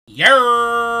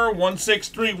Yeah,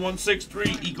 163, 163,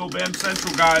 EcoBam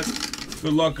Central, guys.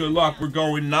 Good luck, good luck. We're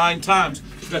going 9 times.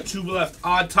 We got 2 left.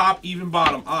 Odd top, even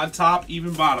bottom. Odd top,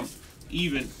 even bottom.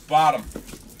 Even bottom.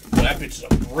 That bitch is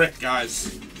a brick,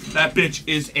 guys. That bitch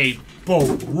is a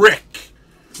brick.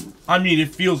 I mean,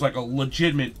 it feels like a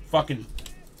legitimate fucking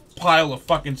pile of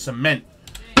fucking cement.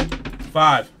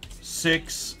 5,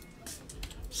 6,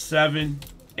 7,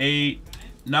 8,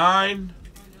 9.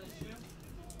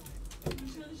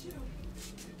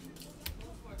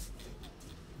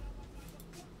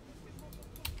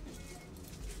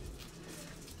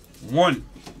 One,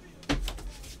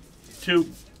 2,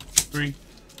 3,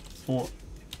 4,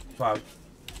 5,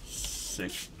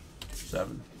 6,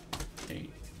 7, 8,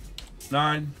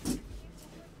 9.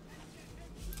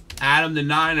 Adam the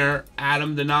Niner,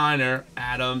 Adam the Niner,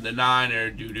 Adam the Niner.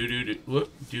 Do do do do.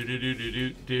 Whoop. Do do do do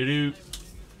do do do.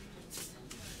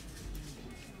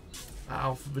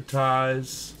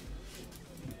 Alphabetize.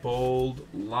 Bold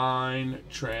line.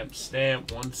 Tramp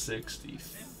stamp.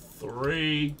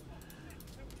 163.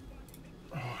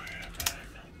 Oh, yeah, man.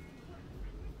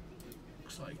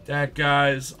 Looks like that,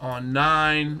 guys. On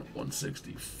 9.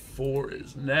 164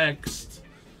 is next.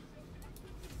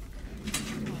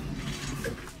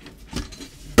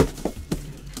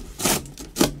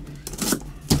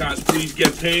 Guys, please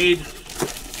get paid.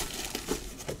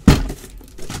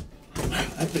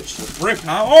 That bitch is a brick,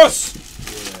 huh, Us?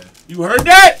 Yeah. You heard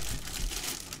that?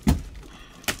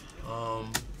 Are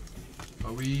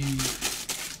we...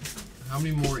 How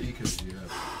many more Ecos do you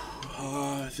have?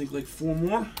 I think like 4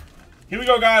 more. Here we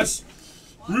go, guys.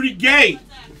 Rudy Gay.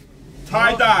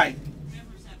 Tie-dye.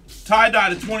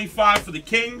 Tie-dye to 25 for the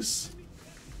Kings.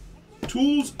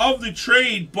 Tools of the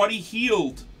trade, Buddy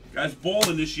Hield. Guys,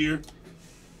 balling this year.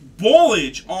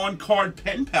 Ballage on card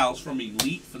pen pals from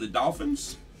Elite for the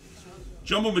Dolphins.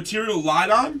 Jumbo material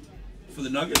Lydon for the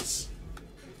Nuggets.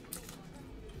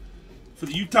 For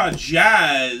the Utah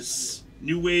Jazz,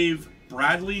 New Wave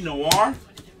Bradley Noir.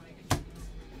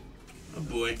 Oh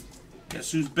boy.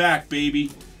 Guess who's back,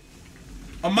 baby?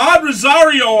 Ahmad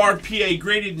Rosario RPA,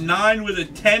 graded 9 with a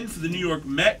 10 for the New York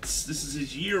Mets. This is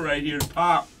his year right here to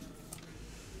pop.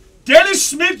 Dennis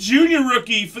Smith Jr.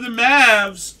 rookie for the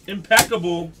Mavs.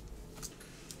 Impeccable.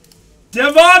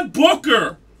 Devon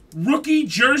Booker. Rookie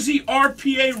jersey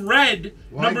RPA red.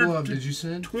 White number glove, did you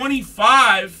send?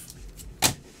 25.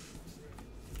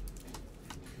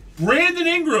 Brandon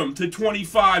Ingram to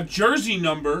 25. Jersey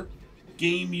number.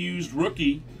 Game used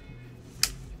rookie.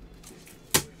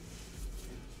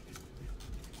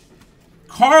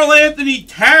 Karl Anthony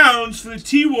Towns for the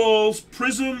T-Wolves.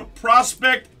 Prism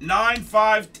Prospect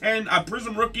 9/5/10.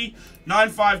 Prism Rookie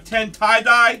 9/5/10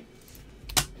 tie-dye.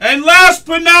 And last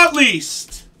but not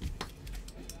least,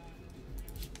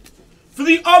 for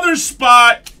the other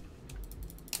spot,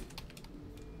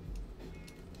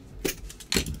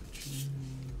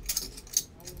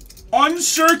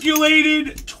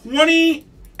 uncirculated 20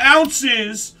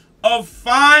 ounces of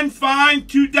fine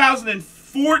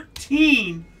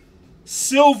 2014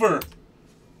 silver,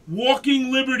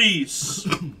 Walking Liberties,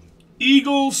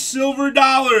 Eagles silver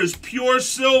dollars, pure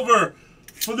silver.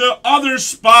 For the other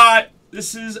spot,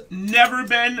 this has never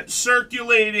been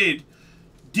circulated.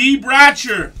 D.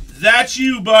 Bratcher, that's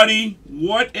you, buddy.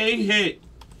 What a hit.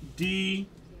 D.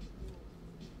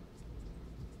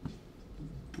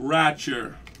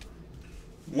 Bratcher.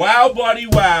 Wow, buddy,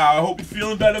 wow. I hope you're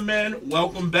feeling better, man.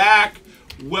 Welcome back.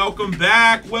 Welcome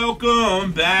back.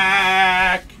 Welcome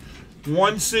back.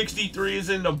 163 is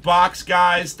in the box,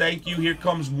 guys. Thank you. Here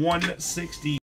comes 160.